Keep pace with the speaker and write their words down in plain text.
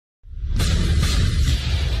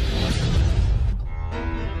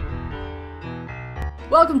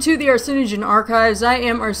Welcome to the Arsynogen archives. I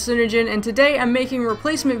am Arsynogen, and today I'm making a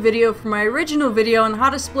replacement video for my original video on how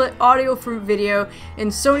to split audio from video in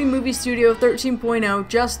Sony Movie Studio 13.0,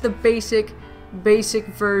 just the basic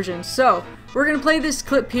version. So, we're gonna play this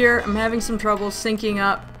clip here. I'm having some trouble syncing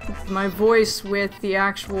up my voice with the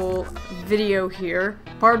actual video here.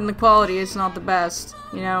 Pardon the quality, it's not the best.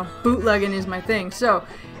 You know, bootlegging is my thing. So,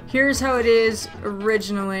 here's how it is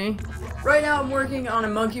originally. Right now I'm working on a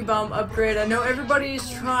monkey bomb upgrade. I know everybody's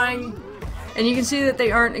trying, and you can see that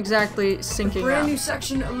they aren't exactly syncing up. Brand new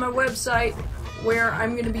section of my website where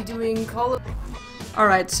I'm going to be doing Call of...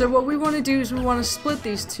 Alright, so what we want to do is we want to split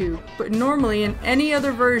these two, but normally in any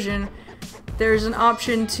other version there's an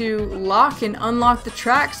option to lock and unlock the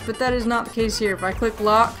tracks, but that is not the case here. If I click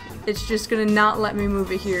lock, it's just going to not let me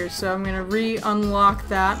move it here, so I'm going to re-unlock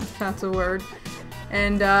that, if that's a word.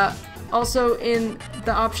 And also in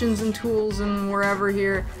the options and tools and wherever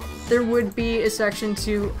here, there would be a section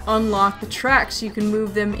to unlock the tracks so you can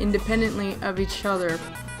move them independently of each other.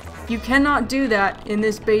 You cannot do that in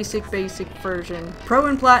this basic version. Pro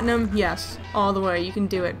and Platinum, yes, all the way, you can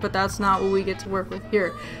do it, but that's not what we get to work with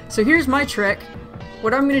here. So here's my trick.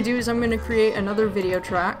 What I'm going to do is I'm going to create another video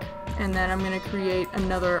track, and then I'm going to create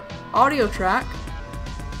another audio track,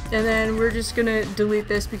 and then we're just going to delete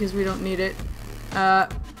this because we don't need it.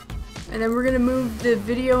 And then we're going to move the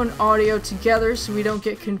video and audio together so we don't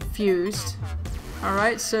get confused.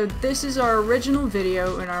 Alright, so this is our original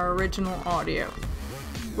video and our original audio.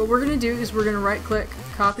 What we're going to do is we're going to right click,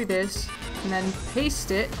 copy this, and then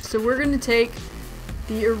paste it. So we're going to take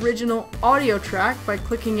the original audio track by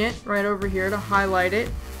clicking it right over here to highlight it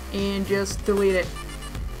and just delete it.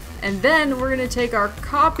 And then we're going to take our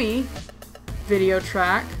copy video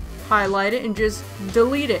track, highlight it, and just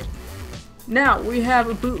delete it. Now, we have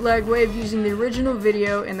a bootleg way of using the original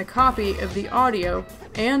video and the copy of the audio,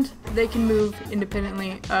 and they can move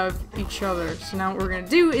independently of each other. So now what we're going to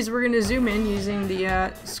do is we're going to zoom in using the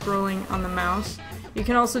scrolling on the mouse. You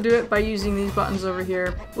can also do it by using these buttons over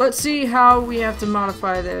here. Let's see how we have to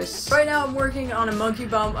modify this. Right now I'm working on a monkey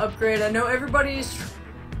bomb upgrade. I know everybody's...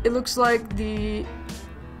 It looks like the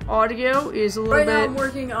audio is a little bit... Right now I'm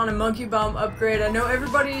working on a monkey bomb upgrade. I know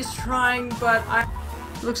everybody's trying, but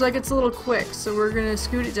looks like it's a little quick, so we're gonna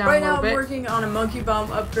scoot it down a little bit. Right now I'm working on a monkey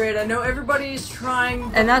bomb upgrade. I know everybody's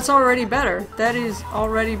trying, and that's already better. That is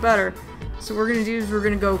already better. So what we're gonna do is we're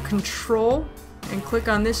gonna go Control and click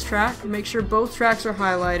on this track, make sure both tracks are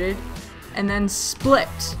highlighted, and then split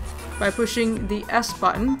by pushing the S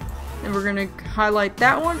button. And we're gonna highlight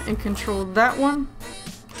that one and control that one,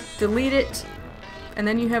 delete it, and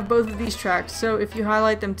then you have both of these tracks. So if you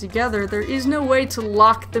highlight them together, there is no way to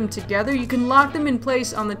lock them together. You can lock them in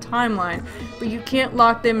place on the timeline, but you can't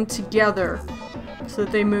lock them together so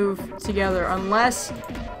that they move together unless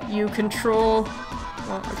you control...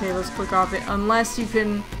 Well, okay, let's click off it. Unless you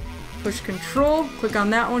can push Control, click on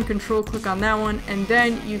that one, Control, click on that one, and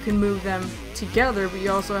then you can move them together, but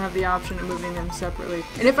you also have the option of moving them separately.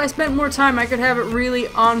 And if I spent more time, I could have it really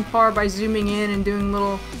on par by zooming in and doing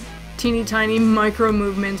little teeny tiny micro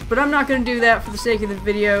movements, but I'm not going to do that for the sake of the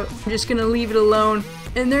video. I'm just going to leave it alone.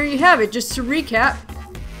 And there you have it. Just to recap,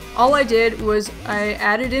 all I did was I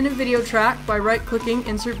added in a video track by right clicking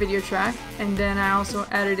insert video track, and then I also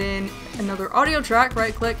added in another audio track,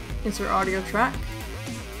 right click insert audio track,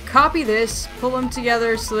 copy this, pull them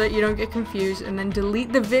together so that you don't get confused, and then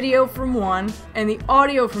delete the video from one and the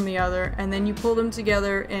audio from the other, and then you pull them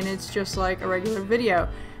together and it's just like a regular video.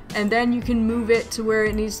 And then you can move it to where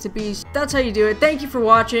it needs to be. That's how you do it. Thank you for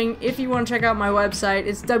watching. If you want to check out my website,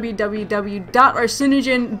 it's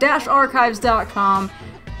www.arsynogen-archives.com,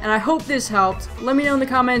 and I hope this helped. Let me know in the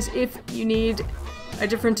comments if you need a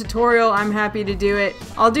different tutorial. I'm happy to do it.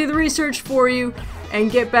 I'll do the research for you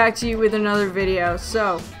and get back to you with another video.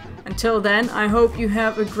 So, until then, I hope you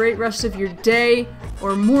have a great rest of your day,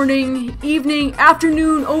 or morning, evening,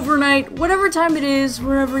 afternoon, overnight, whatever time it is,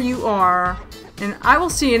 wherever you are. And I will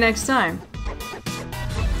see you next time.